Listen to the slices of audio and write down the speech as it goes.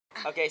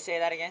Okay, say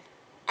that again.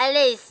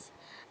 Alice,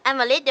 I'm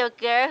a little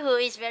girl who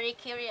is very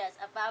curious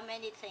about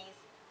many things.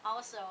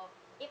 Also,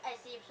 if I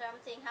see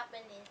something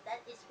happening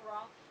that is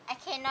wrong, I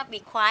cannot be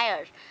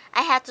quiet.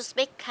 I have to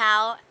speak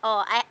out,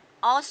 or I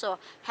also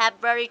have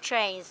very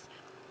strange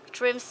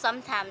dreams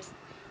sometimes.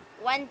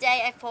 One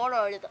day I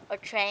followed a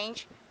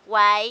strange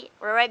white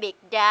rabbit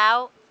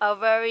down a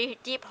very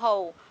deep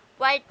hole.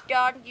 Why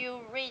don't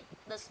you read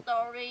the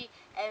story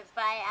and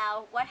find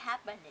out what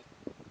happened?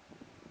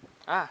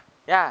 Ah,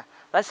 yeah.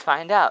 Let's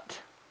find out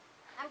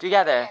I'm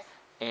together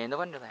curious. in the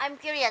Wonderland. I'm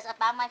curious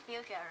about my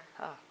future.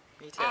 Oh,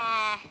 me too.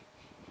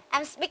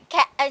 I'm speak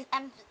ca- I'm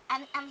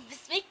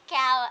speak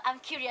cow. I'm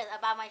curious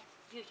about my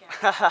future.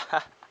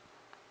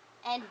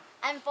 And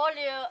I'm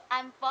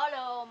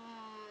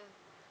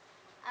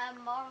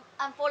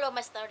follow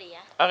my study.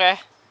 Yeah. Okay.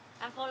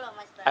 I'm follow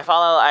my study.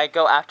 I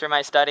go after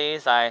my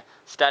studies. I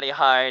study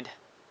hard.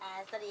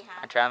 Study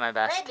hard. I try my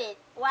best. Rabbit.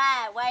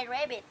 Why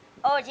rabbit?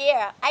 Oh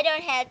dear, I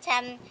don't have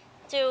time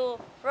to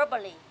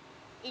properly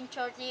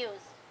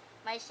introduce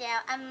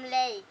myself. I'm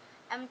late.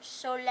 I'm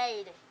so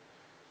late.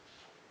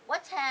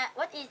 What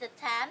is the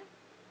time?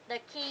 The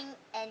king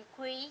and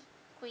queen,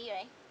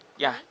 right?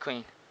 Yeah,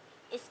 queen.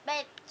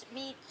 Expect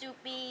me to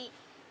be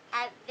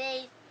at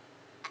the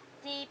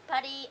tea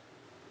party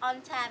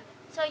on time.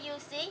 So you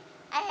see,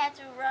 I had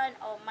to run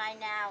on my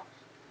now.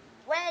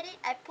 Where did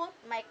I put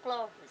my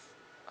clothes?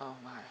 Oh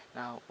my.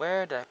 Now,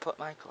 where did I put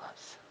my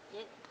gloves?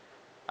 You,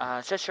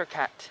 It's just your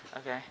cat.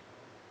 Okay.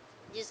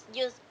 just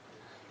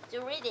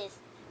to read this,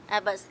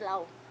 but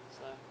slow.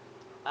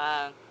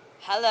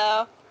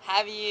 Hello.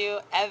 Have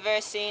you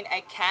ever seen a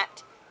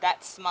cat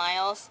that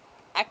smiles?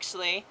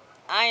 Actually,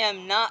 I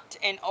am not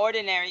an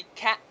ordinary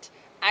cat.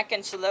 I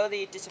can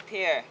slowly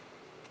disappear.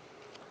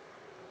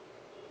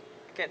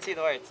 I can't see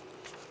the words.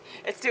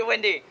 It's too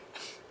windy.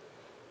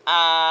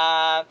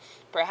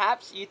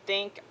 Perhaps you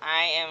think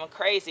I am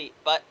crazy,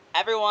 but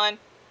everyone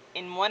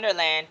in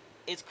Wonderland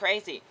is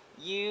crazy.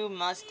 You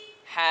must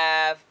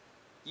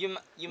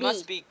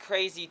be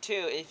crazy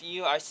too if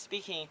you are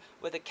speaking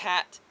with a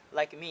cat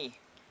like me.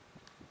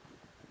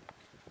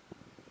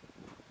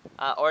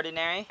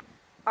 Ordinary?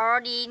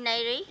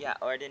 Ordinary. Yeah,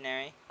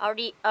 ordinary.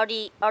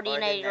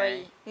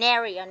 Ordinary.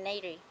 Nary or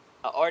nary.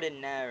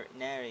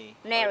 Ordinary.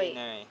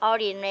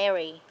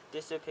 Ordinary.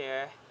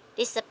 Disappear.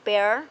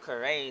 Disappear.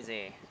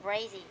 Crazy.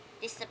 Crazy.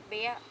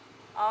 Disappear.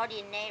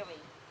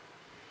 Ordinary.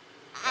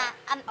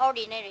 I'm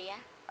ordinary.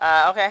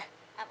 Yeah. Okay.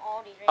 I'm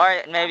ordinary.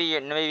 Or maybe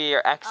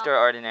you're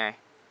extraordinary.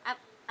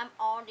 I'm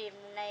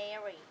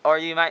ordinary. Or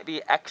you might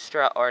be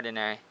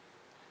extraordinary.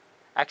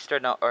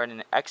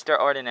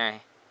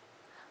 Extraordinary.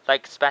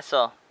 Like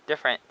special,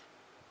 different,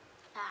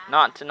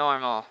 not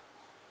normal.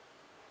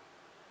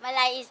 My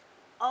life is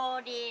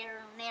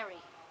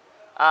ordinary.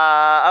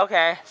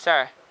 Okay,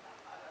 sir.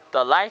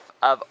 The Life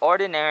of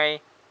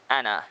Ordinary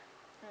Anna.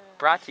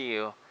 Brought to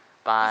you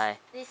by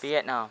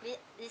Vietnam.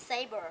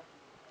 Disable.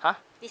 Huh?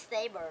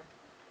 Disable.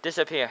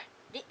 Disappear.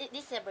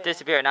 Disable.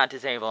 Disappear, not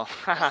disable.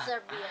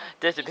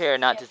 Disappear,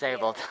 not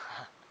disabled.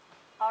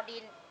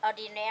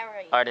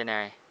 Ordinary.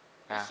 Ordinary.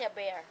 Yeah.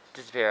 Disappear.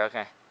 Disappear,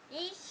 okay.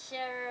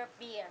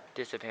 Disappear.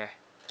 Disappear.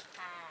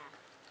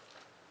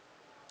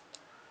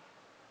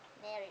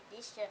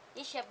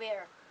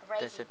 Disappear.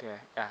 Crazy.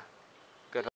 Disappear, yeah.